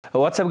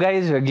What's up,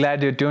 guys? We're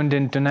glad you tuned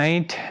in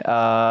tonight.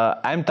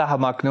 I'm Taha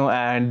Makno,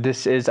 and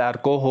this is our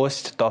co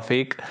host,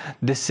 Tawfiq.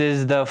 This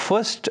is the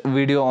first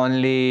video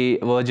only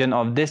version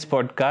of this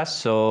podcast,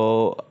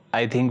 so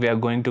I think we are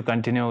going to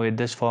continue with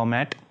this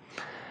format.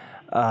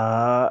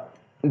 Are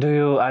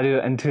you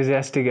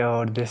enthusiastic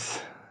about this?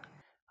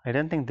 I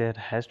don't think there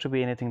has to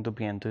be anything to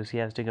be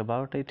enthusiastic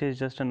about. It is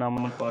just a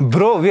normal podcast.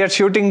 Bro, we are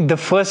shooting the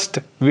first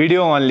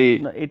video only.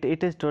 No, it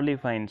is totally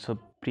fine. So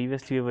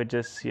previously we were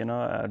just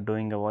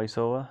doing a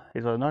voiceover.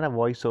 It was not a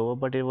voiceover,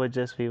 but it was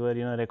just we were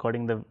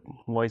recording the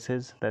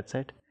voices. That's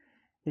it.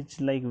 It's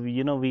like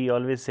we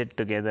always sit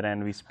together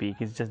and we speak.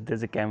 It's just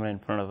there's a camera in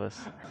front of us.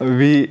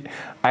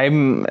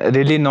 I'm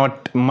really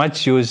not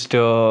much used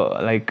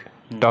to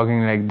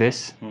talking like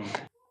this.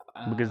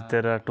 Because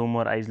there are two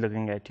more eyes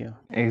looking at you.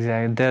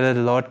 Exactly. There are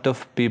a lot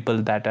of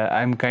people that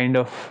I'm kind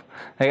of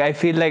I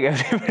feel like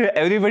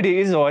everybody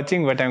is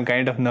watching, but I'm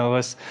kind of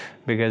nervous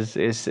because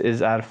it's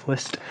is our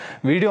first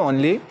video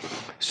only.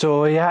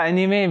 So yeah,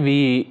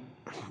 anyway,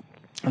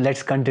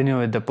 let's continue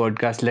with the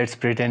podcast. Let's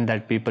pretend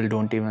that people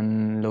don't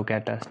even look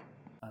at us.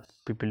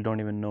 People don't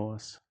even know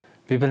us.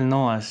 People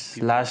know us.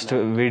 Last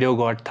video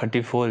got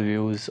 34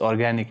 views,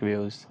 organic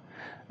views.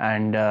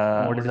 And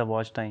What is the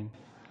watch time?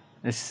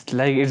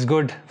 it's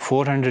good,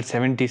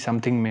 470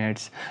 something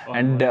minutes,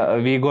 and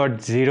we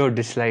got 0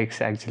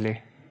 dislikes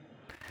actually.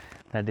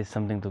 That is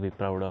something to be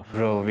proud of.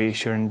 Bro, we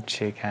shouldn't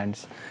shake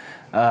hands.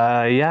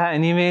 Yeah,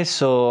 anyway,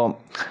 so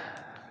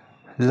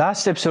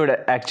last episode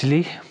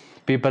actually,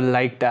 people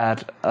liked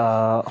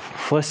our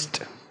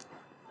first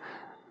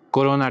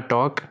Corona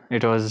talk.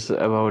 It was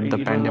about the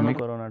pandemic.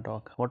 Corona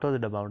talk. What was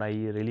it about? I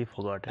really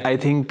forgot it. I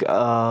think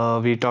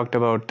we talked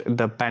about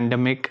the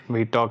pandemic.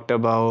 We talked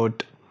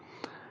about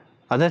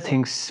other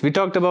things. We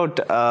talked about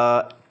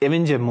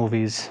Avenger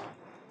movies.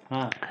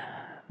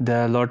 There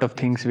are a lot of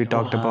things we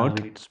talked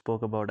about. We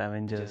spoke about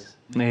Avengers.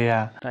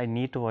 Yeah. I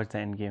need to watch the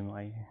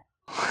Endgame.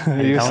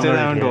 You still download it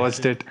haven't here.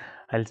 watched it.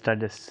 I'll start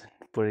just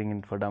putting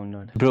it for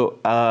download. Bro,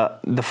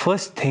 the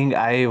first thing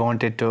I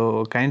wanted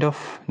to kind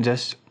of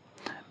just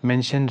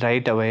mention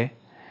right away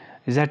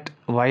is that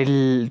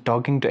while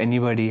talking to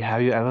anybody,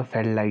 have you ever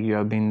felt like you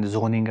have been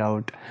zoning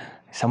out?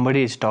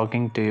 Somebody is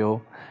talking to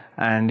you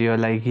and you're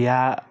like,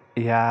 yeah,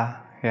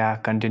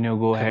 continue,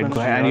 go ahead. to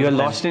me And all you're the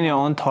time. lost in your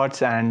own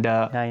thoughts and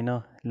Yeah, I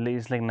know.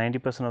 It's like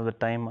 90% of the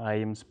time I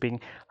am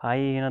speaking.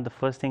 The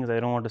first thing is I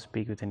don't want to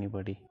speak with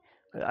anybody.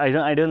 I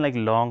don't like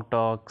long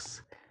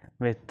talks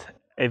with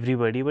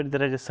everybody, but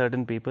there are just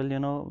certain people,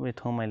 with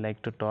whom I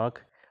like to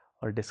talk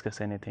or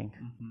discuss anything.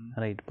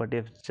 Right. But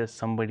if just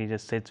somebody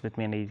just sits with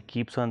me and he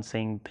keeps on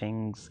saying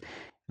things,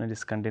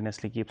 just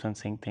continuously keeps on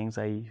saying things,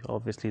 I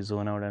obviously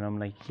zone out and I'm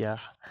like, yeah,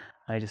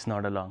 I just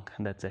nod along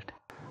and that's it.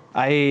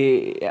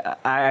 I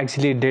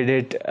actually did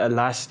it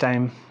last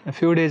time a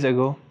few days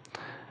ago.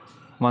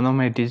 One of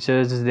my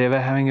teachers, they were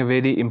having a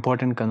very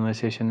important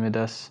conversation with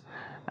us,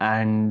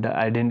 and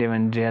I didn't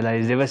even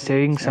realize they were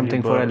saying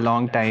something for a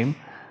long time.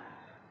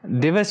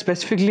 They were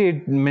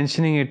specifically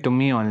mentioning it to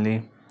me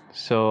only,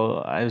 so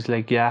I was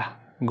like, yeah,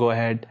 go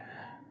ahead.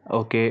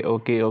 Okay.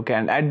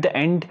 And at the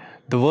end,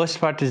 the worst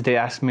part is they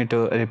asked me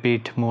to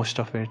repeat most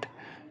of it.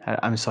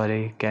 I'm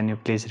sorry, can you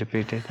please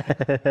repeat it?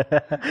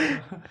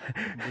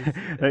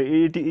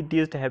 It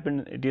used to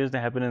happen. It used to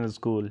happen in the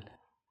school,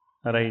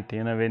 right?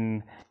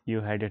 When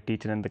you had your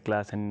teacher in the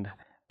class and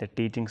they're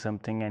teaching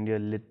something, and you're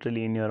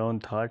literally in your own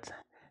thoughts,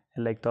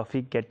 like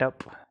Tawfiq, get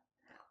up.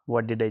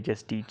 What did I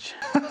just teach?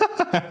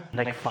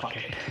 Like fuck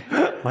it.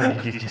 What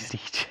did you just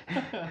teach?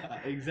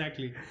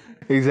 Exactly.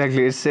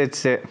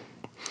 It's a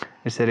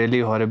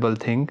really horrible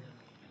thing.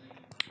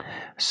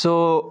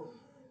 So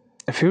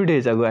a few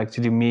days ago,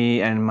 actually,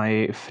 me and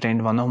my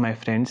friend, one of my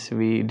friends,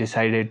 we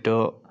decided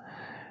to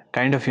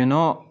kind of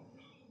about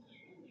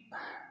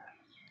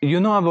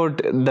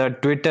the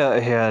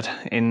Twitter here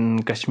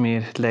in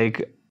Kashmir,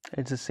 like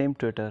It's the same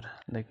Twitter.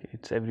 Like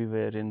it's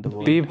everywhere in the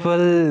world.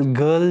 people,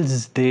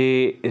 girls,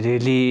 they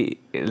really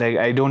like.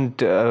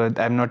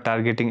 I'm not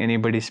targeting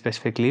anybody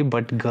specifically,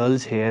 but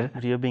girls here.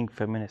 You're being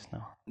feminist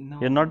now.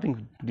 You're not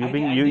being.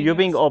 You're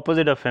being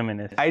opposite of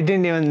feminist. I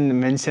didn't even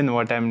mention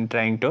what I'm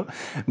trying to,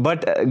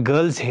 but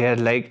girls here,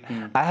 like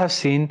I have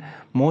seen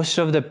most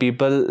of the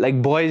people,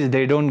 like boys,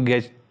 they don't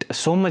get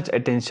so much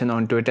attention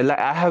on Twitter. Like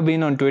I have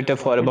been on Twitter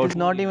for about. It's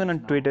not even on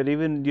Twitter.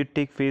 Even you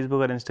take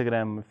Facebook or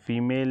Instagram,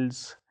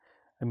 females,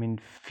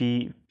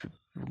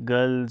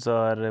 girls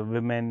or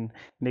women,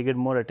 they get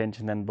more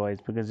attention than boys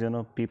because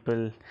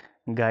people,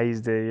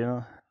 guys, they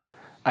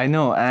I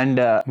know, and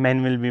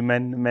men will be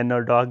men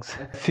or dogs.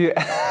 few.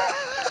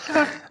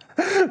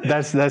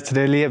 That's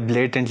really a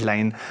blatant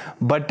line,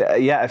 but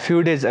yeah, a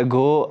few days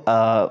ago,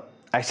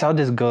 I saw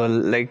this girl.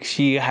 Like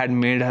she had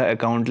made her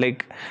account.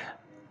 Like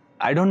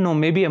I don't know,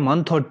 maybe a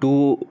month or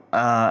two.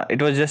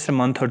 It was just a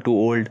month or two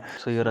old.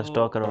 So you're a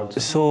stalker also.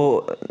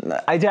 So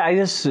I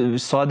just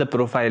saw the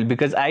profile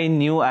because I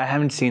knew I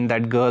haven't seen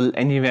that girl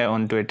anywhere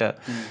on Twitter,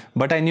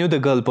 but I knew the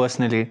girl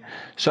personally.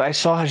 So I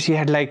saw her. She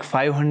had like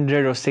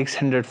 500 or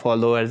 600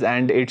 followers,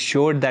 and it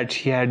showed that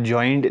she had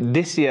joined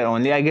this year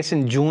only, I guess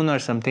in June or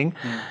something,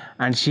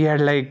 and she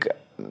had like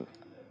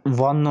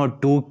 1 or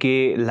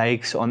 2K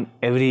likes on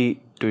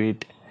every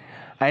tweet.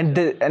 And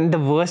the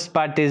worst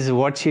part is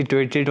what she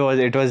tweeted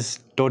was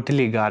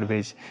totally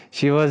garbage.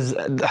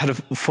 Her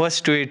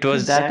first tweet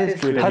was That is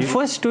Twitter. her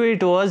first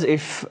tweet was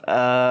if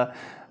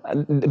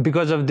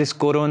because of this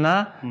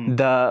corona,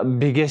 the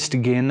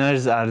biggest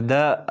gainers are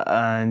the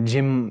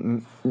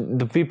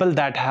people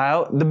that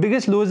have the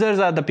biggest losers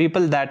are the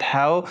people that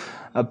have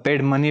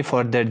paid money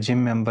for their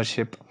gym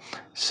membership.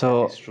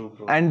 So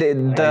and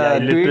the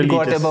literally tweet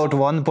got just- about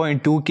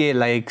 1.2K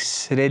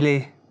likes.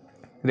 Really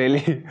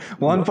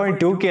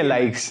 1.2K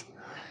likes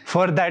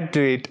for that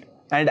tweet.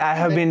 And I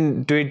have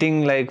been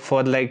tweeting like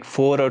for like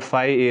 4 or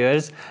 5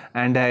 years,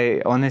 and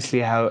I honestly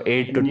have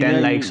 8 to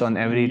 10 likes on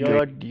every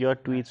tweet. Your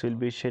tweets will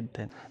be shit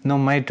then. No,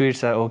 my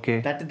tweets are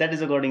okay. That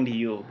is according to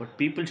you, but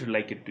people should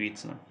like your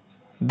tweets, no?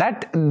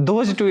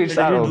 Those tweets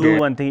are You okay. do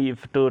one thing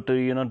if to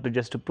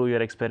just to prove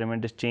your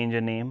experiment, just change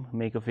a name,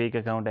 make a fake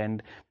account,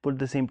 and put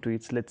the same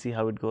tweets. Let's see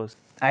how it goes.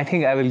 I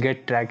think I will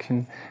get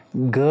traction.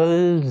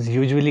 Girls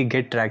usually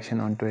get traction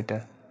on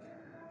Twitter.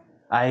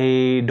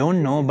 I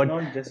don't know, but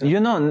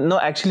no,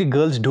 actually,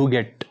 girls do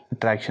get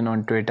traction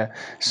on Twitter.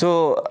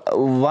 So,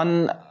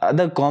 one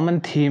other common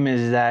theme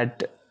is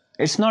that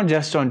it's not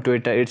just on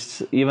Twitter,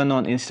 it's even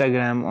on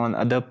Instagram, on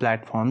other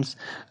platforms.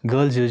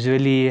 Girls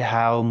usually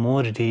have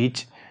more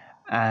reach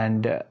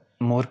and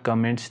more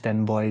comments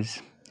than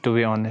boys. To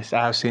be honest,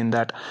 I have seen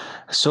that.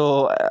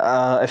 So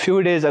a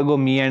few days ago,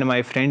 me and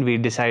my friend, we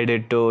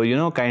decided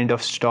to kind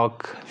of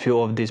stalk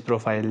few of these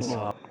profiles.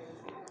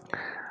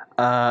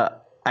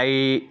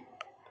 I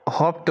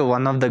hopped to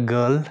one of the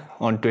girl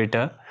on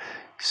Twitter.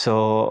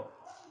 So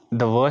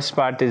the worst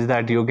part is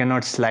that you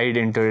cannot slide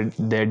into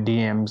their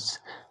DMs.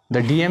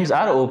 The DMs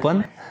are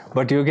open,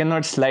 but you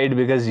cannot slide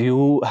because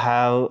you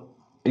are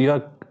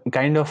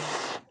kind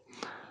of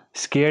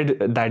scared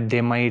that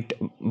they might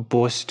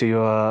post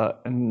your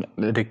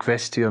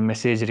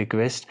message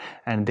request,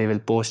 and they will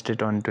post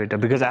it on Twitter,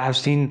 because I have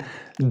seen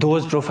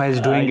those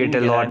profiles doing it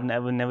a lot. I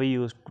will never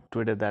use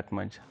Twitter that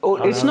much. Oh,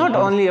 it's not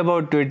only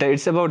about Twitter,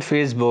 it's about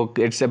Facebook,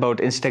 it's about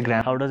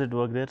Instagram. How does it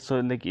work there? So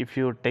like if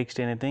you text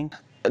anything,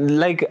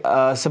 Like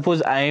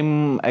suppose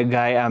I'm a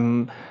guy, I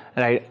am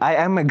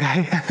a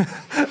guy.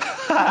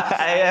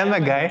 I am a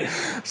guy.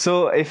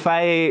 So if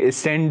I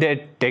send a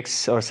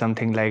text or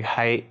something like,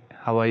 hi,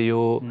 how are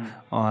you,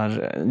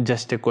 or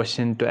just a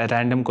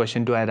random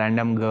question to a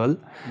random girl,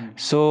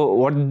 so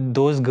what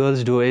those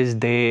girls do is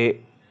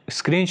they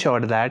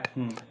screenshot that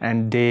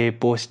and they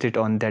post it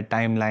on their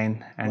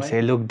timeline and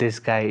say, look, this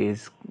guy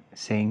is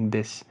saying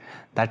this.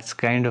 That's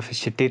kind of a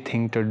shitty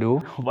thing to do.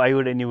 why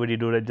would anybody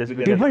do that? Just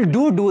People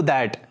do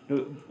that.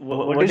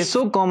 It's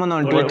so common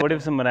on Twitter. what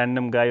if some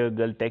random guy or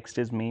girl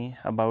texts me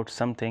about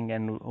something,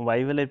 and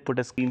why will I put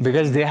a screen?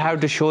 Because they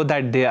have to show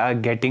that they are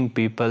getting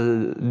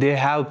people. They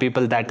have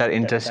people that are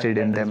interested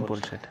in them.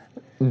 Bullshit.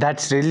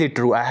 That's really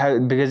true.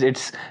 Because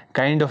it's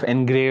kind of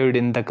engraved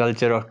in the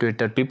culture of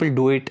Twitter. People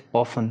do it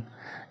often.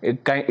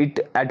 It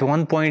at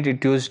one point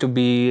it used to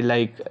be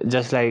like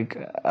just like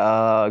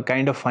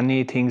kind of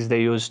funny things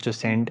they used to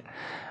send,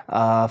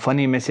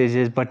 funny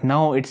messages, but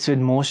now it's with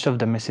most of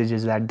the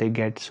messages that they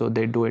get, so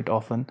they do it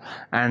often.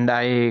 And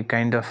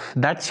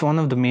that's one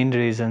of the main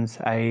reasons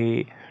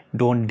I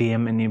don't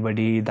DM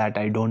anybody that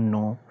I don't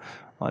know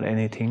or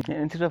anything.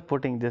 Instead of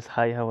putting just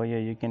hi, how are you,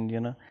 you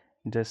can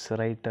just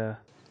write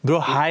Bro,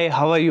 hi,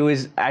 how are you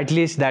is at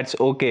least that's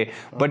okay.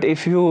 But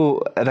if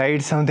you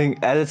write something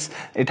else,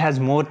 it has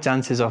more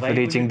chances of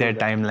reaching their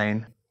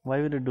timeline.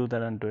 why would you do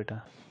that on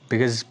Twitter?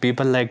 Because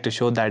people like to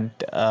show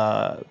that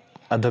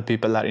other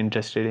people are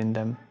interested in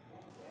them.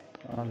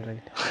 All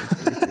right.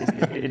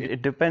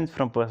 It depends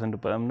from person to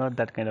person. I'm not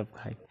that kind of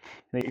guy.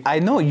 Like, I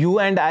know you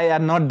and I are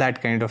not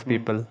that kind of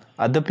people.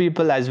 Other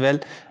people as well.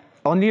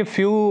 Only a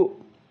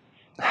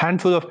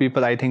handful of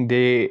people, I think,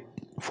 they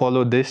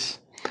follow this.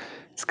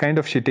 It's kind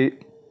of shitty.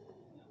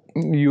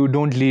 You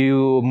don't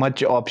leave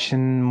much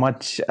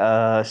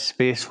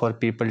space for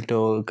people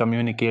to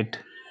communicate,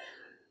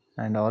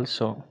 and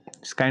also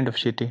it's kind of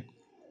shitty.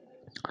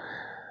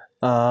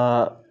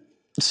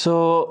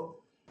 So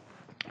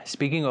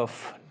speaking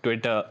of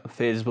Twitter,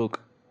 Facebook,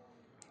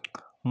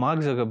 Mark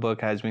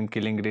Zuckerberg has been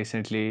killing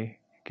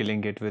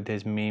it with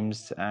his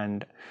memes.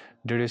 And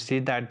did you see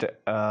that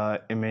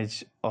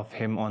image of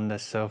him on the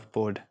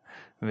surfboard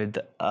with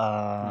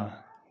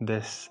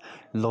this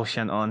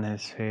lotion on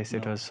his face?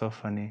 It was so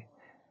funny.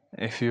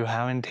 If you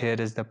haven't, here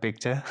is the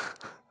picture.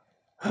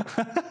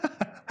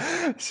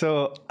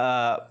 So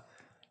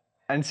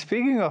and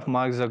speaking of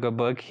Mark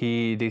Zuckerberg,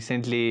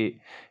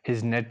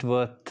 his net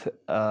worth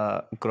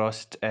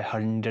crossed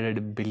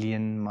 100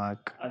 billion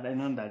mark. And I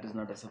know that is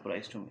not a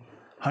surprise to me.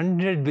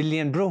 100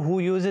 billion, bro. Who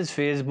uses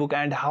Facebook,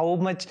 and how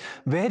much?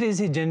 Where is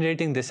he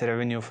generating this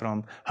revenue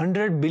from?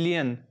 100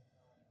 billion,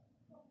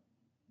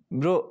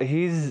 bro.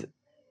 He's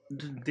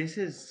This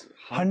is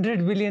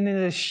 100 billion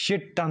is a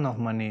shit ton of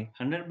money.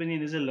 100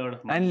 billion is a lot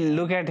of money. And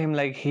look at him,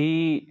 like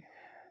he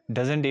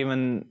doesn't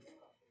even,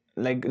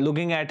 like,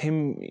 looking at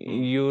him,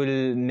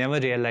 you'll never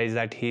realize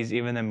that he's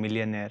even a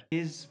millionaire.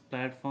 His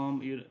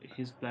platform,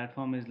 his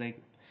platform is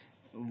like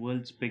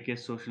world's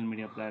biggest social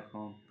media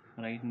platform.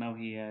 Right now,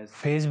 he has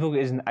Facebook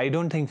is, I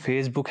don't think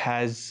Facebook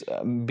has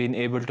been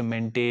able to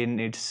maintain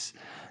its,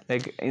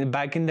 like,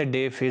 back in the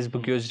day,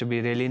 Facebook used to be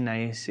really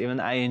nice.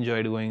 Even I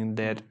enjoyed going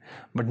there.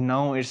 But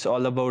now it's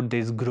all about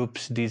these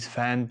groups, these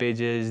fan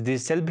pages,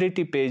 these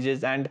celebrity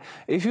pages. And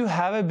if you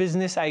have a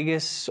business, I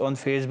guess on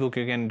Facebook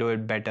you can do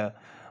it better.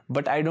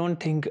 But I don't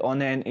think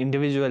on an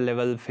individual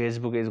level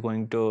Facebook is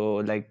going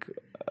to, like,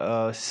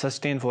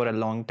 sustain for a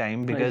long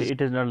time, because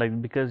it is not like,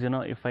 because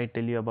if I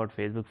tell you about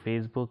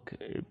Facebook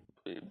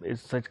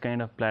is such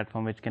kind of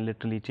platform which can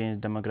literally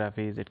change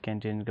demographics, it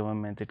can change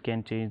governments, it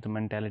can change the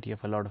mentality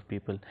of a lot of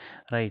people,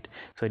 right?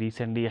 So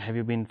recently, have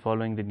you been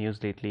following the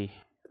news lately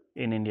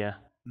in India?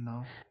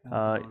 no.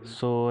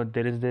 So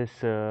there is this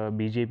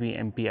BJP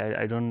MP,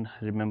 I don't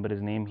remember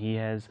his name. He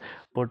has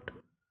put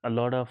a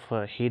lot of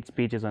hate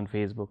speeches on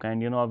Facebook,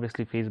 and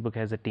obviously Facebook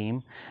has a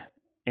team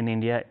in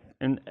India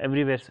and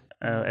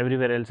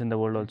everywhere else in the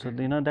world also,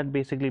 that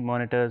basically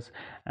monitors,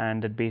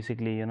 and that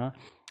basically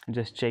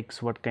just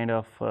checks what kind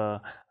of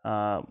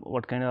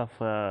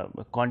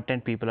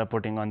content people are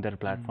putting on their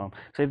platform.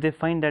 So if they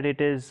find that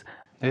it is,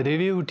 A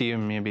review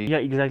team, maybe. yeah,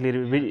 exactly,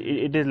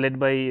 it is led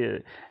by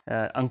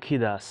Ankhi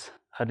Das.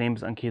 Her name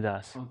is Ankhi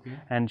Das,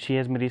 and she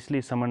has been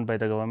recently summoned by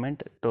the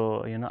government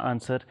to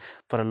answer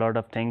for a lot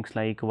of things,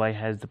 like why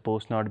has the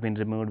post not been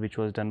removed, which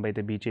was done by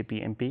the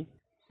BJP MP.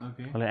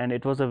 Okay. And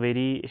it was a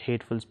very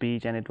hateful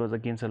speech, and it was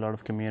against a lot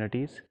of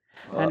communities.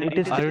 And it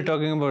is Are you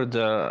talking about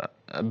the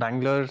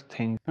Bangalore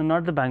thing? no,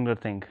 not the Bangalore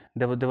thing.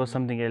 There was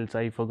something else.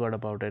 I forgot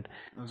about it.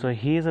 So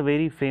he is a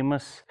very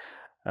famous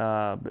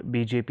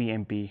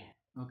BJP MP.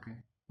 Okay.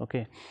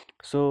 Okay,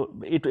 so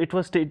it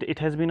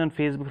has been on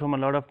Facebook from a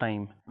lot of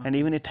time, and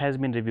even it has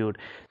been reviewed.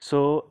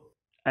 So,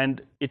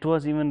 and it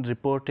was even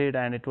reported,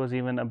 and it was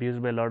even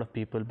abused by a lot of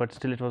people, but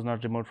still it was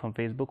not removed from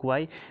Facebook.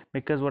 Why?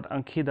 Because what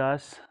Ankhi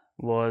Das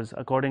was,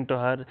 according to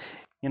her,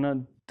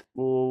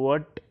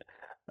 what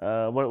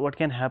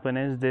can happen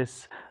is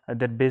this,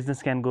 that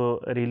business can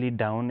go really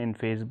down in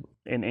Facebook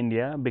in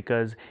India,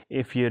 because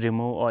if you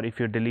remove or if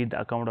you delete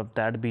the account of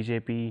that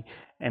BJP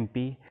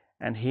MP,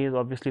 and he is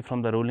obviously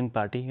from the ruling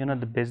party,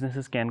 the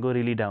businesses can go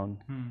really down.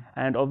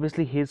 And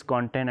obviously his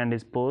content and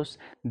his posts,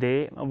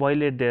 they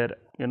violate their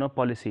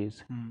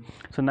policies.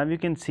 So now you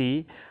can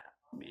see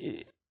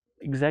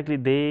exactly,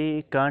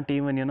 they can't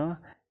even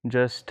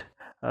just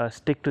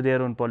stick to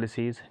their own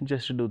policies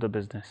just to do the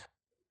business.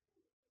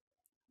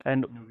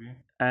 And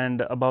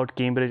about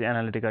Cambridge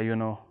Analytica,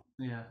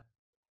 Yeah.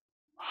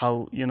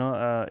 how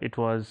it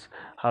was,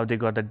 how they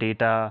got the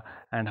data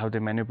and how they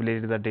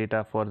manipulated the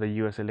data for the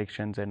US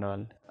elections and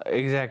all.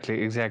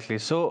 Exactly.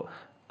 So,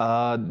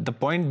 the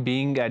point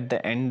being at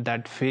the end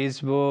that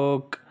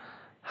Facebook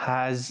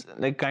has,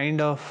 like,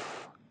 kind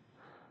of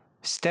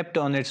stepped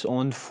on its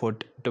own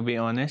foot, to be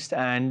honest,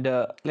 and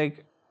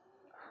like,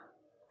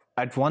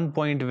 at one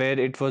point where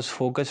it was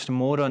focused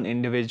more on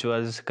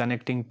individuals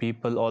connecting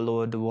people all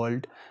over the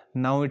world,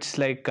 now it's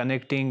like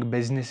connecting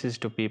businesses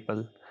to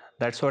people.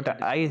 That's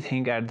what I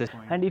think at this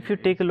point. And if you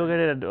take a look at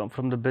it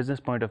from the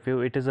business point of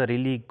view, it is a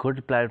really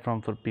good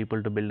platform for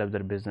people to build up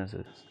their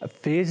businesses.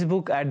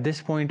 Facebook at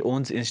this point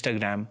owns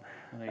Instagram,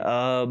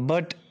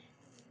 but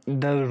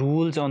the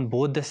rules on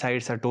both the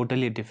sites are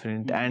totally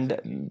different.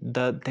 And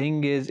the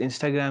thing is,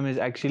 Instagram is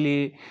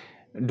actually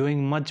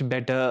doing much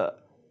better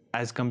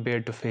as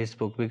compared to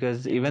Facebook,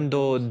 because even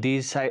though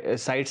these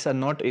sites are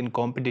not in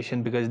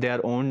competition because they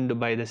are owned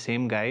by the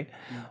same guy,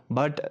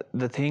 but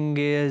the thing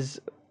is,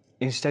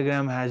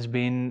 Instagram has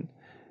been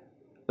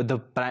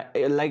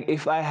like,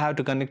 if I have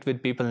to connect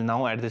with people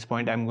now at this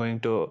point, I'm going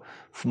to,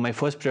 my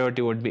first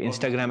priority would be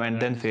Instagram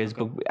and then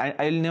Facebook.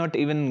 I'll not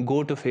even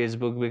go to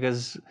Facebook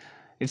because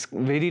it's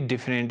very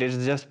different. It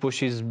just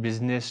pushes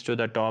business to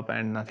the top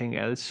and nothing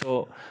else.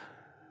 So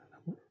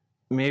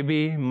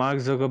maybe Mark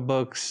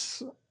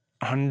Zuckerberg's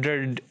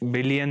 100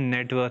 billion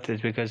net worth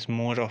is because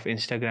more of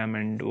Instagram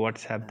and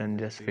WhatsApp than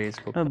just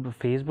Facebook. No, but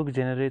Facebook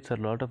generates a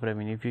lot of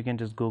revenue. If you can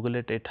just Google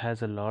it, it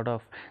has a lot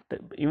of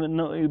even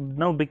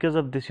now because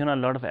of this, a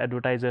lot of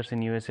advertisers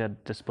in US are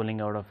just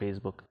pulling out of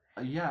Facebook.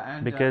 Yeah,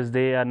 and because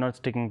they are not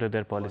sticking to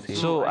their policies.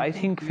 so I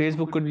think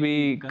Facebook could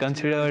be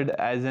considered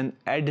as an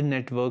ad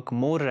network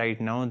more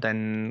right now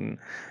than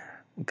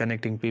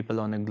connecting people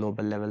on a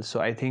global level. So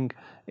I think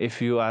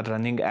if you are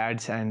running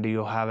ads and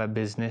you have a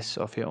business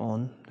of your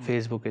own,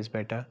 Facebook is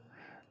better.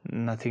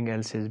 Nothing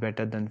else is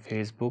better than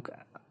Facebook,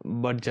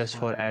 but just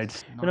for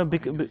ads.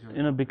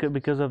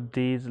 Because of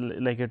these,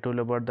 like I told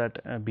about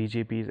that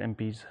BJP's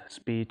MP's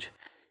speech,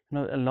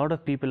 a lot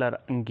of people are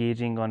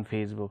engaging on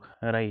Facebook,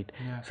 right?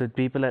 So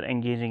people are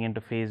engaging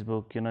into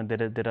Facebook.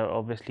 There are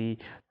obviously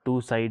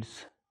two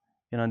sides.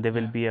 There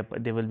will be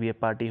a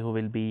party who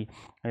will be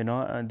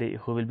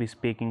who will be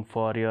speaking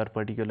for your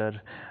particular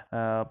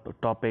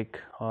topic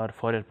or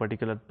for your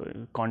particular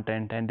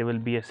content, and there will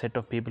be a set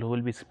of people who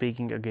will be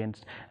speaking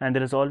against, and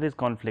there is always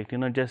conflict.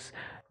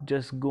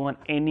 Just go on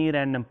any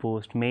random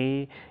post,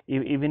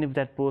 even if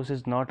that post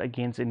is not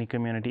against any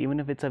community, even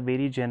if it's a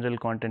very general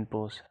content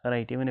post,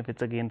 right? Even if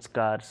it's against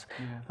cars,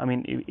 I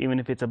mean, even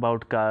if it's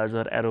about cars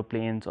or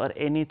aeroplanes or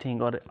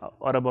anything, or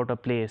about a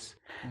place,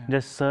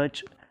 just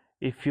search.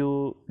 If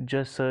you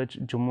just search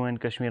Jammu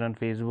and Kashmir on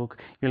Facebook,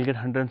 you'll get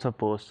hundreds of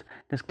posts.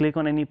 Just click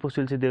on any post,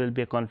 you'll see there will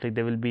be a conflict,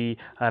 there will be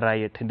a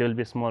riot, there will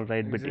be a small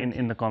riot, but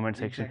in the comment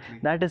section.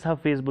 That is how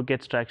Facebook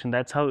gets traction.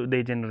 That's how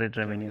they generate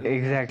revenue.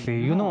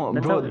 Exactly.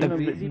 That's Bro,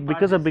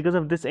 how, because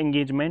of this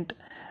engagement,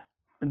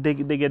 they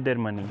get their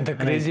money. the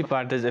crazy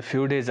part is a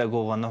few days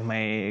ago, one of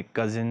my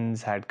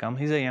cousins had come.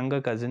 He's a younger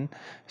cousin.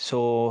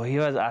 So he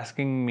was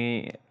asking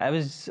me, I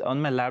was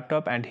on my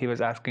laptop and he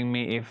was asking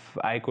me if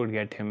I could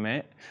get him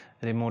a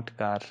remote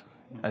car,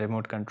 a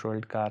remote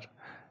controlled car.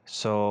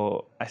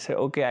 So I said,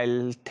 okay,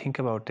 I'll think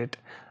about it.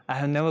 I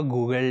have never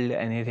Googled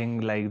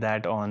anything like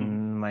that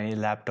on my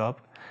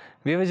laptop.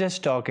 We were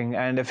just talking,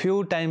 and a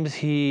few times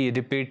he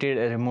repeated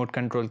a remote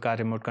control car,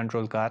 remote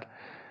control car.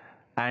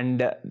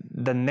 And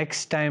the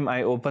next time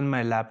I open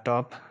my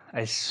laptop,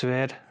 I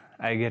swear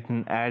I get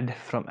an ad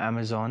from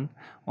Amazon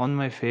on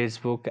my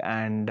Facebook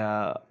and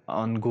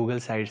on Google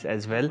sites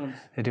as well.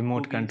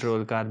 Remote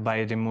control car,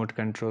 buy remote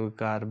control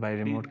car, buy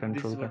remote This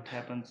control is car. what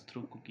happens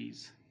through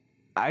cookies.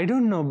 I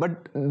don't know,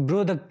 but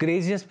bro, the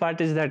craziest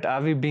part is that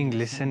are we being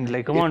listened?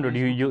 Like, Come on, dude.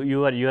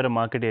 You are a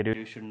marketer.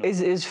 You should know.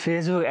 is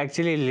Facebook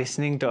actually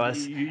listening to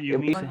us? You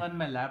mean On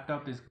my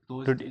laptop is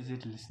closed. Is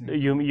it listening?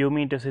 You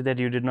mean to say that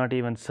you did not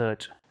even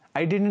search?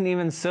 I didn't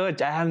even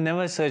search. I have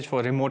never searched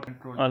for remote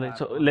control. Alright,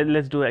 so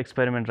let's do an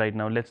experiment right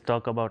now. Let's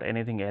talk about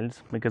anything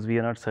else because we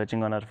are not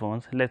searching on our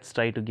phones. Let's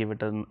try to give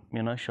it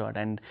a shot.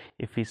 And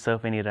if we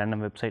surf any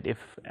random website,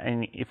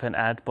 if an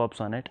ad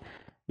pops on it,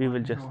 we will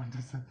just.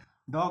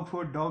 Dog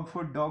food, dog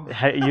food, dog.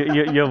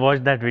 You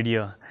watched that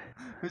video?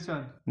 Which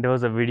one? There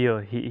was a video.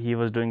 He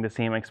was doing the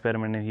same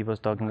experiment and he was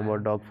talking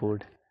about dog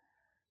food.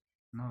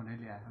 No,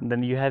 really, I haven't.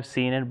 Then you have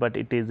seen it, but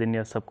it is in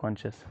your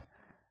subconscious.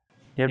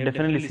 You have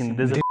definitely seen it.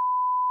 This is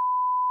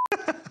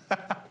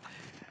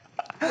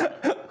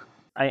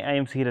I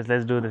am serious.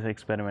 Let's do this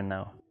experiment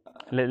now.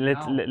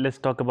 Let's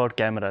talk about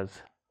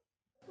cameras.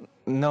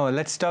 No,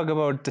 let's talk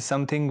about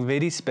something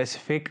very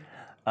specific,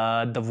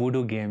 the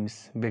voodoo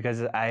games,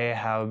 because I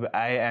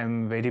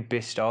am very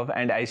pissed off,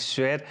 and I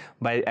swear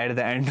at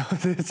the end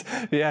of this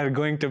we are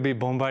going to be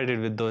bombarded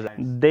with those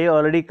ads. They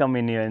already come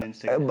in your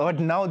But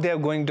now they are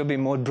going to be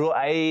more, bro.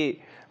 I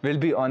will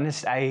be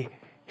honest, I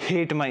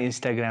hate my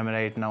Instagram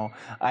right now.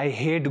 I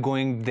hate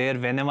going there.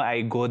 Whenever I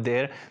go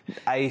there,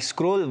 I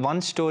scroll one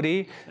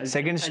story,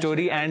 second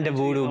story, and the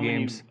voodoo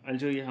games. I'll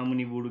show you how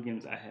many voodoo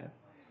games I have.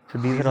 So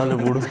these are all the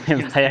voodoo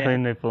games I have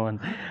in my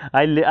phone.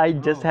 I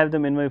just have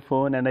them in my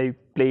phone and I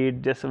play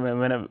it just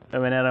whenever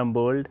I'm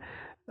bored.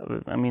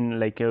 I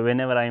mean, like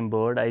whenever I'm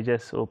bored, I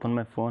just open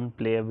my phone,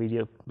 play a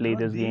video, play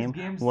this game,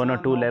 one or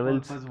two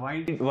levels.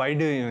 Why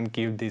do you even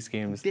keep these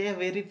games? They are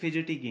very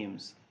fidgety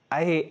games.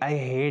 I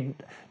hate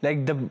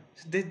like the.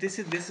 This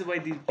is why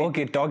these.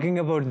 Okay, talking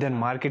about their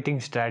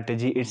marketing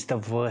strategy, it's the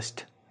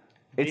worst.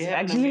 It's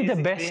actually the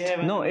best.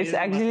 No, it's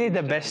actually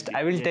the best.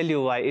 I will tell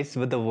you why. It's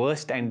the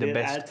worst and the Their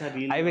best. ads are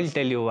really I will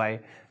tell you why.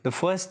 The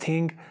first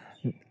thing,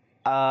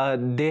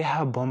 they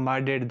have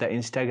bombarded the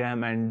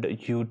Instagram and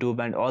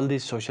YouTube and all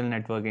these social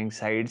networking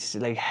sites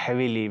like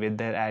heavily with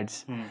their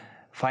ads.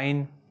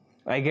 Fine.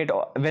 I get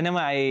whenever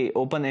I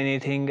open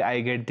anything,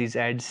 I get these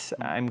ads.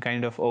 I'm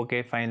kind of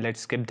okay, fine,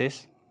 let's skip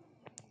this.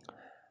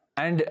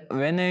 And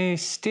when I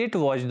stay to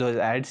watch those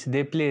ads,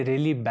 they play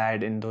really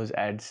bad in those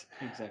ads.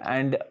 Exactly.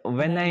 And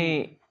when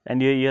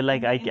And you're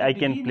like, I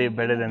can play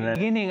better than that.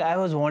 beginning, I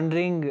was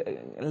wondering,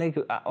 like,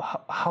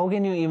 how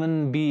can you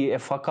even be a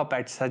fuck up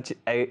at such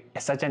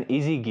an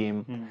easy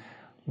game?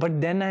 But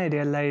then I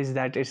realized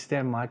that it's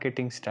their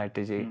marketing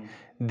strategy.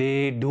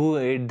 They do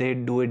it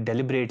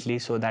deliberately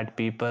so that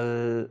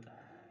people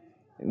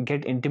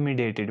get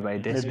intimidated by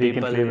this. That they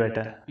can play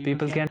better.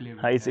 People can.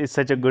 It's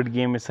such a good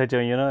game. It's such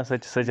a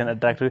such an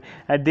attractive.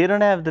 And they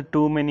don't have the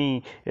too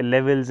many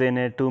levels in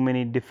it, too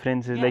many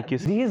differences. Like you.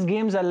 These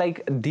games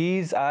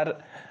are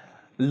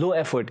low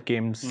effort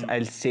games.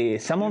 I'll say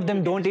some of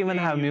them don't even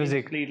have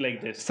music. Play it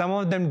like this. Some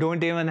of them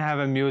don't even have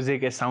a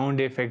music, a sound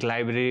effect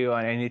library or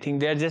anything.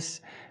 They're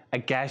just a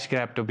cash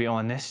grab, to be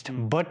honest.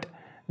 But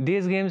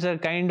these games are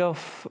kind of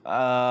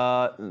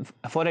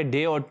for a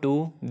day or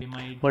two.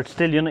 But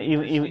still,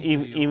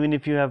 even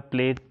if you have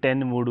played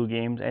 10 voodoo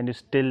games and you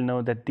still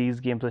know that these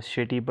games are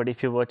shitty, but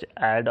if you watch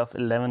ad of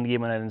 11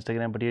 game on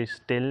Instagram, but you're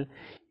still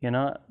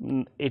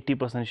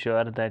 80%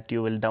 sure that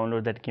you will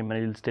download that game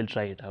and you'll still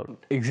try it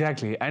out.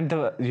 Exactly. And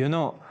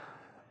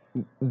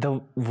the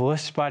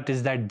worst part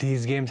is that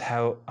these games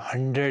have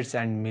hundreds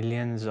of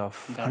millions of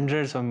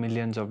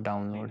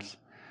downloads.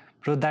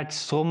 Bro, that's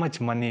so much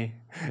money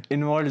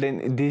involved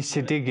in these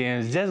shitty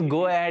games. Just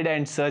go ahead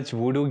and search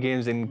Voodoo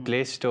Games in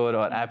Play Store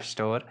or App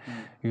Store.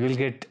 You will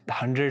get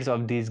hundreds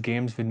of these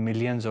games with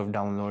millions of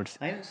downloads.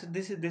 I know. So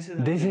this is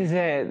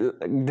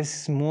This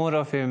is more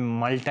of a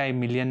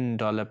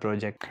multi-million-dollar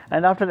project.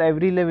 And after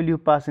every level you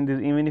pass in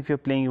this, even if you're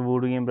playing a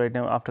Voodoo game right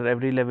now, after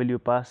every level you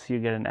pass, you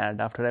get an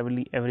ad. After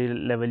every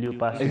level you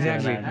pass, you get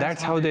Exactly. an ad.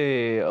 That's how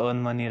they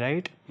earn money,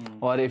 right?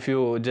 Or if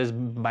you just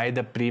buy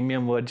the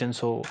premium version,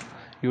 so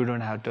you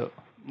don't have to.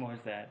 watch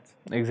that.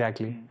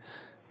 Exactly.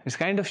 It's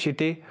kind of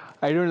shitty.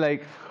 I don't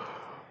like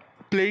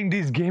playing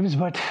these games,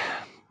 but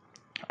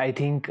I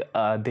think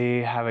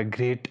they have a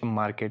great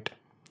market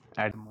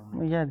at the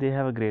moment. Yeah, they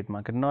have a great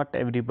market. Not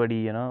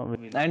everybody,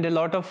 And a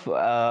lot of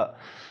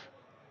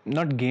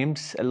not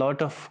games, a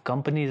lot of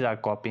companies are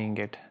copying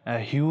it.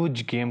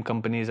 Huge game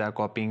companies are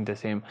copying the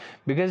same,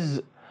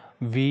 because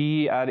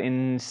we are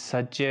in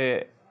such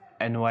a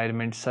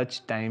environment,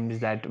 such times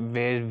that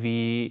where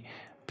we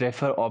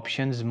prefer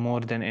options more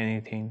than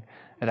anything.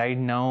 Right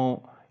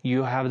now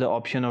you have the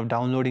option of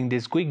downloading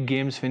these quick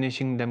games,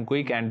 finishing them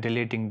quick and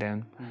deleting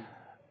them,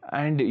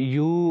 and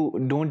you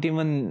don't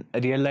even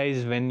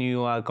realize when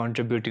you are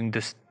contributing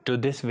this to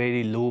this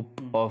very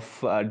loop of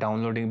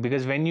downloading,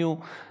 because when you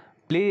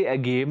play a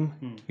game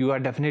you are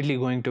definitely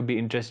going to be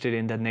interested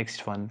in the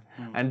next one,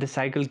 and the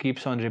cycle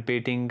keeps on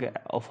repeating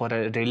for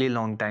a really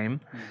long time.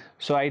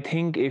 So I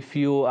think if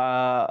you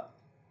are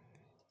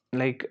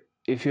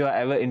if you are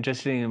ever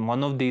interested in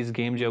one of these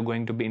games, you're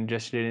going to be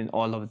interested in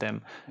all of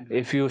them.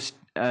 If you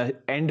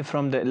end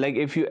from the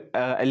if you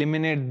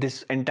eliminate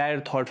this entire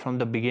thought from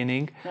the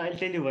beginning, No, I'll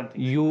tell you one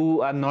thing.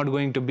 you are not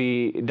going to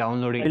be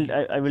downloading.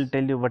 I will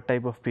tell you what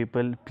type of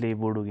people play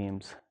Voodoo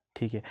games.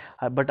 Okay.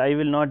 But I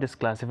will not just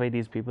classify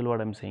these people. What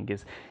I'm saying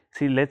is,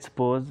 see, let's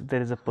suppose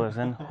there is a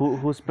person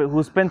who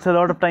spends a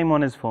lot of time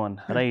on his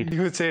phone, right?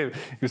 You say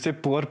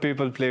poor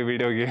people play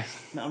video games,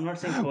 No, I'm not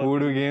saying poor.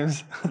 Voodoo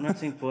games. I'm not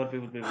saying poor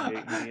people play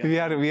video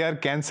games. We are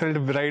cancelled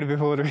right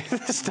before we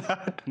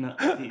start. No,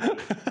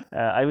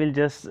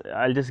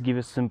 I'll just give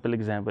a simple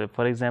example.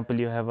 For example,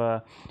 you have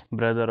a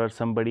brother or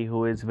somebody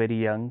who is very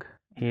young.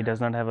 He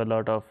does not have a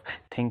lot of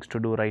things to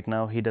do right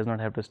now. He does not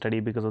have to study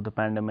because of the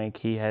pandemic.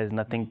 He has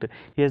nothing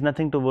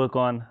to work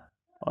on.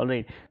 All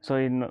right. So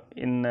in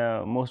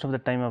most of the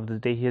time of the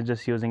day, he is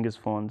just using his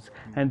phones.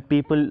 And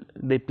people,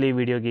 they play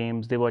video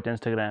games. They watch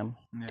Instagram.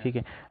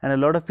 Okay. And a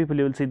lot of people,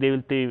 you will see, they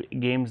will play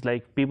games.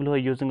 Like people who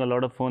are using a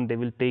lot of phone, they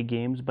will play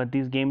games. But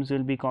these games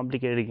will be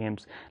complicated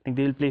games. Like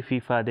they will play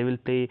FIFA. They will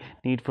play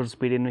Need for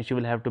Speed, in which you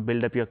will have to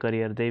build up your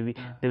career. They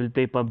will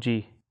play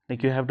PUBG.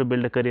 Like you have to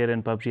build a career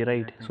in PUBG,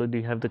 right? So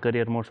you have the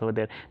career modes over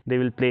there. They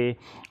will play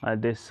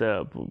this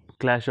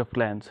Clash of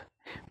Clans.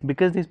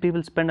 Because these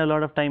people spend a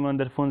lot of time on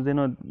their phones, they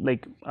know,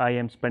 like, I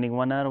am spending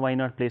 1 hour, why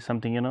not play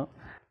something,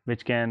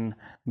 which can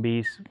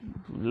be so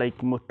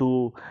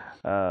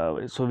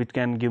which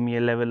can give me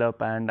a level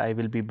up and I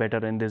will be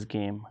better in this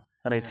game,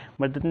 right?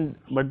 But then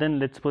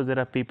let's suppose there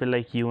are people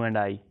like you and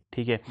I,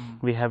 okay?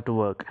 We have to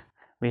work.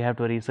 We have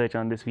to research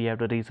on this, we have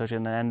to research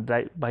on that, and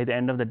by the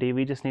end of the day,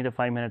 we just need a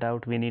 5 minute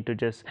out. We need to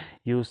just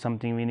use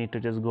something, we need to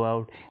just go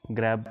out,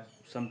 grab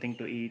something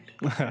to eat,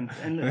 and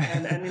in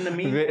the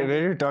meantime,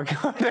 Were you talking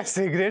about a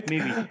cigarette?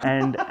 maybe.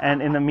 and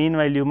in the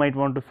meanwhile, you might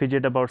want to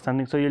fidget about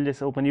something, so you'll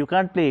just open. You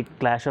can't play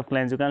Clash of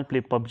Clans, you can't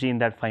play PUBG in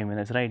that 5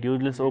 minutes, right? You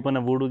just open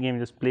a Voodoo game,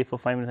 just play for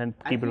 5 minutes and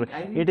keep it.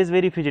 It is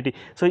very fidgety.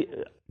 So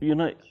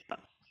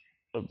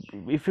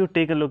if you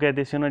take a look at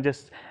this,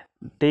 just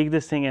take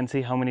this thing and see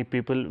how many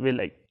people will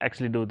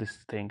actually do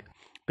this thing.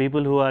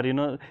 People who are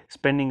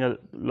spending a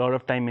lot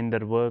of time in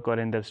their work or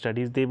in their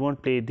studies, they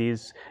won't play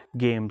these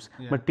games.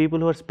 But people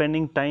who are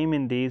spending time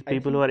in these,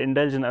 people who are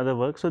indulged in other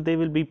work, so they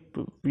will be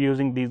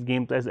using these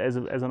games as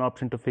an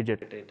option to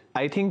fidget.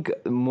 I think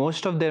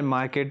most of their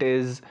market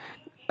is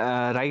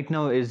right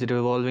now is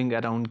revolving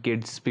around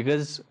kids,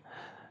 because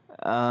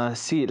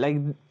see, like,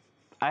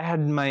 I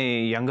had my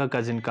younger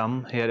cousin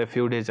come here a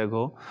few days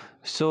ago.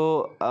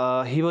 So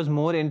he was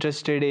more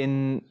interested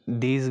in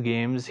these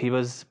games. He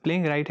was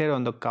playing right here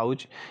on the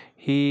couch.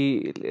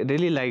 He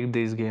really liked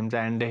these games,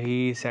 and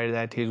he said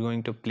that he's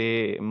going to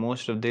play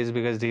most of this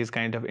because these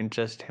kind of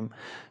interest him.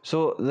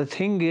 So the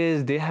thing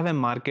is, they have a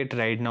market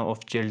right now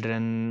of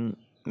children,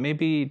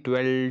 maybe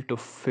 12 to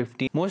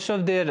 15. Most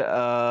of their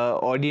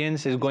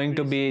audience is going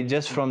to be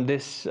just from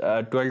this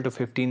 12 to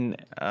 15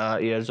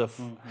 years of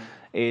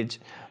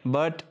age.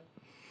 But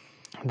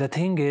the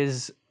thing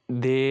is,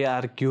 they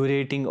are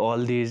curating all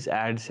these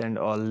ads and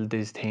all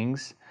these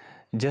things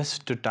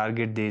just to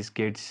target these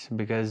kids,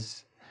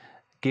 because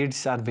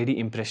kids are very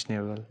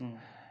impressionable.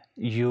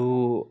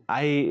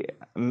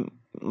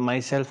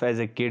 Myself as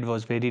a kid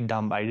was very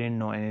dumb. I didn't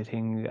know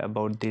anything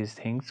about these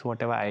things.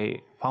 Whatever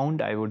I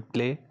found, I would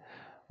play.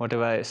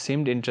 Whatever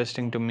seemed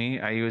interesting to me,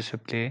 I used to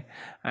play.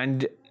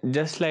 And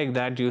just like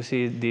that, you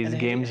see these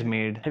games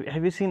made.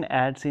 Have you seen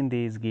ads in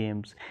these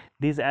games?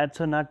 These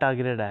ads are not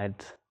targeted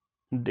ads.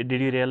 Did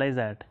you realize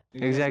that?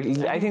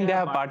 Exactly. I think they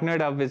have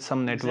partnered up with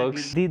some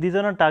networks. These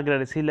are not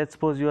targeted. See, let's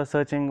suppose you are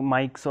searching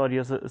mics or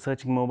you're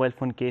searching mobile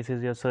phone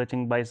cases, you're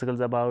searching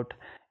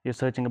you're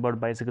searching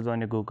about bicycles on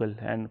your Google,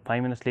 and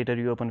 5 minutes later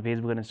you open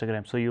Facebook and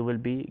Instagram. So you will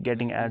be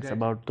getting ads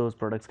about those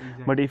products.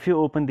 But if you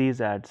open these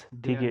ads,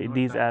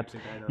 these apps,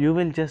 you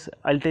will just,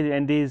 I'll tell you,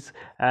 and these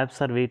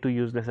apps are way too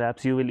useless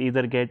apps. You will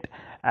either get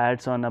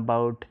ads on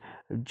about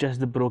just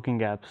the broking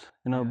apps,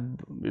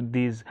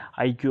 these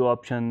IQ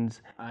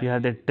options, you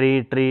have the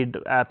trade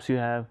apps,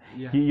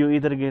 you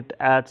either get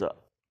ads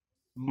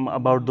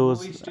about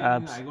those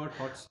apps. I got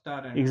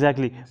Hotstar and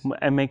Exactly.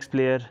 MX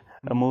Player,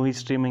 movie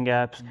streaming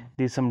apps,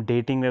 these some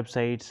dating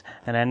websites,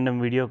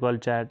 random video call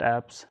chat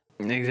apps.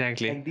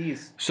 Exactly. Like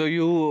these. So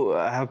you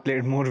have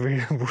played more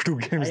voodoo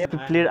games.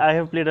 I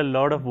have played a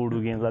lot of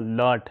voodoo games, a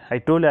lot. I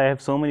told you I have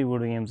so many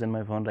voodoo games in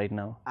my phone right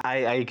now.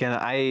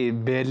 I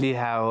barely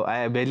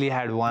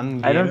had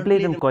one game. I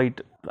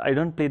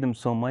don't play them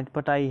so much,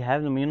 but I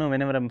have them,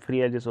 whenever I'm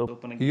free I just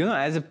open.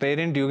 As a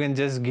parent, you can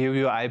just give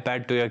your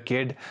iPad to your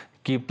kid,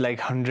 keep like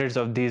hundreds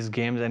of these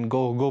games and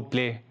go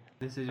play.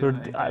 This is So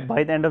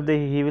by the end of the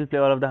day, he will play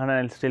all of the 100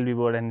 and I'll still be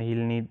bored, and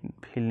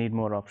he'll need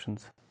more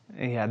options.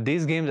 Yeah,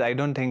 these games, I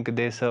don't think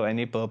they serve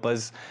any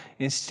purpose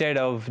instead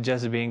of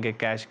just being a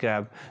cash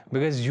grab,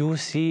 because you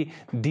see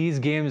these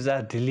games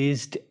are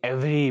released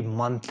every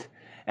month.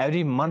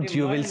 Every month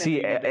you will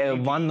see a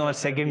one or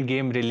second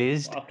game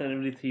released. After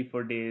every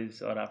 3-4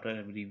 days or after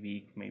every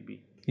week, maybe.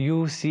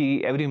 You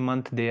see every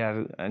month they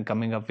are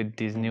coming up with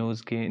these new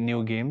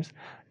games.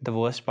 The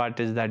worst part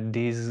is that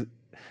these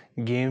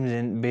games,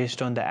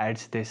 based on the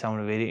ads, they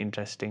sound very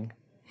interesting,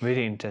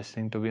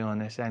 to be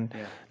honest. And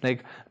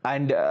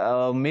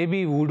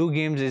maybe voodoo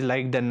games is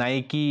like the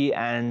Nike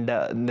and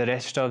the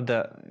rest of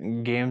the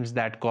games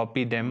that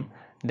copy them.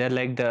 They're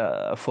like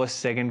the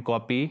second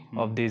copy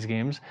of these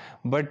games.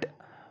 But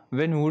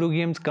when voodoo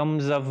games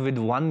comes up with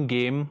one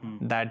game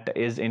that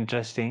is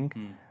interesting,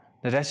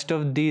 the rest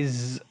of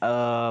these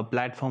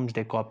platforms,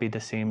 they copy the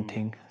same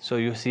thing. So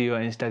you see your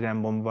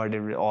Instagram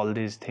bombarded with all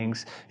these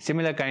things,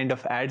 similar kind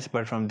of ads,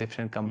 but from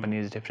different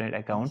companies, different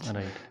accounts.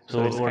 Right.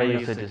 So what are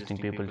you suggesting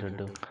people should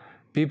do?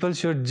 People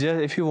should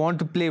just, if you want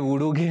to play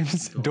voodoo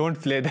games,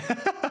 don't play them.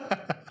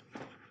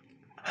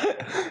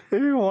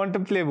 If you want to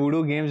play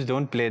voodoo games,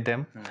 don't play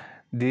them.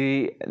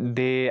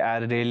 They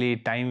are really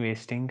time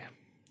wasting.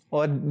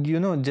 Or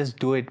just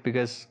do it,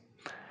 because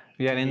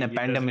we are in a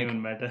pandemic. Doesn't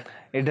even matter.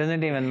 It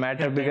doesn't even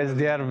matter because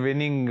they are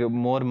winning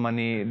more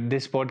money.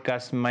 This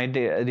podcast might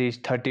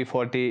reach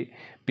 30-40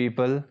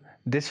 people.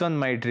 This one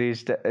might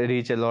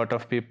reach a lot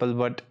of people,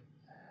 but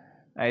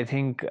I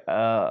think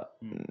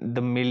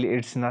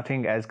it's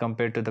nothing as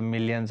compared to the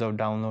millions of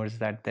downloads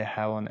that they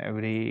have on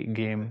every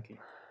game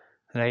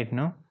right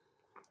now.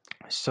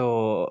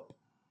 So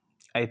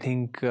I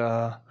think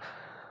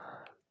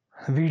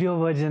video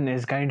version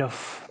is kind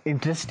of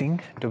interesting,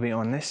 to be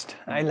honest.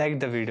 I like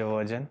the video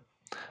version.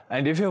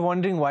 And if you're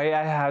wondering why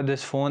I have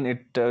this phone,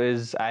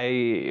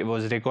 I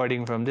was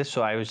recording from this,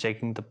 so I was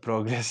checking the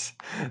progress,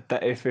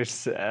 if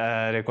it's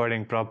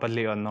recording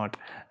properly or not.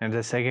 And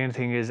the second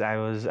thing is I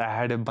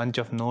had a bunch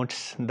of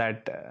notes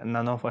that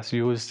none of us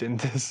used in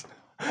this.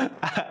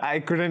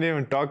 I couldn't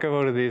even talk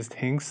about these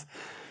things.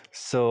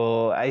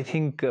 So I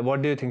think,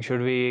 what do you think? Should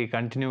we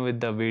continue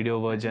with the video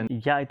version?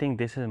 Yeah, I think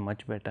this is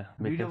much better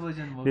video because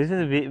version works. this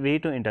is way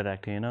too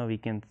interactive. We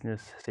can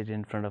just sit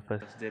in front of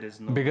us. There is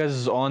no.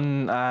 Because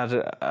on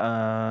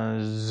our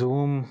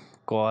Zoom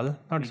call,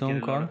 not Zoom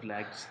Get a lot call, of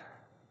lags.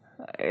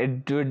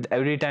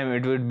 every time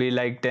it would be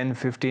like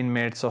 10-15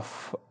 minutes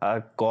of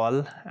a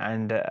call,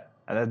 and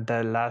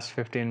the last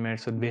 15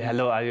 minutes would be,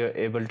 hello, are you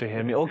able to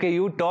hear me? Okay,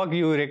 you talk,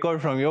 you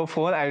record from your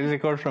phone, I will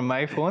record from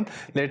my phone.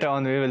 Later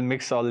on we will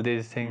mix all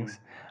these things.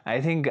 I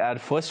think our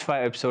first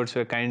 5 episodes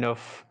were kind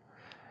of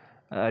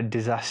a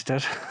disaster.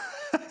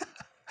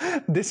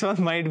 This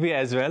one might be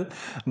as well,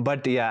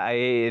 but yeah,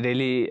 I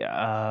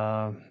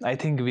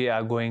think we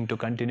are going to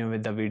continue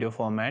with the video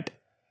format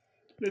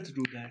Let's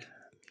do that.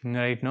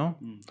 right now.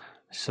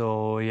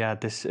 So yeah,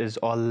 this is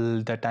all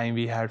the time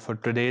we had for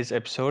today's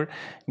episode.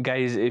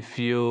 Guys, if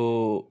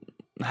you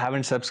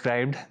haven't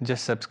subscribed,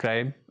 just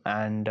subscribe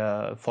and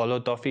follow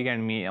Tawfiq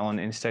and me on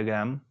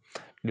Instagram.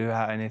 Do you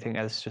have anything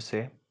else to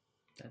say?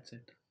 That's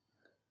it.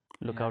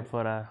 Look out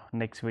for our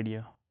next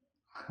video.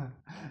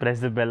 Press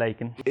the bell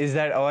icon. Is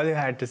that all you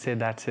had to say?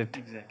 That's it.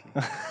 Exactly.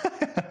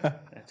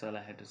 That's all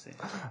I had to say.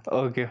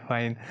 Okay,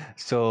 fine.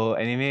 So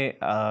anyway,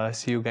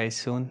 see you guys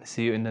soon.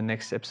 See you in the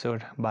next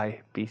episode.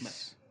 Bye.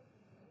 Peace.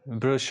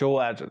 Bro,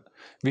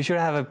 we should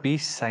have a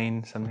peace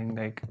sign, something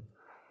like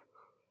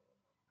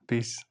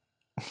peace.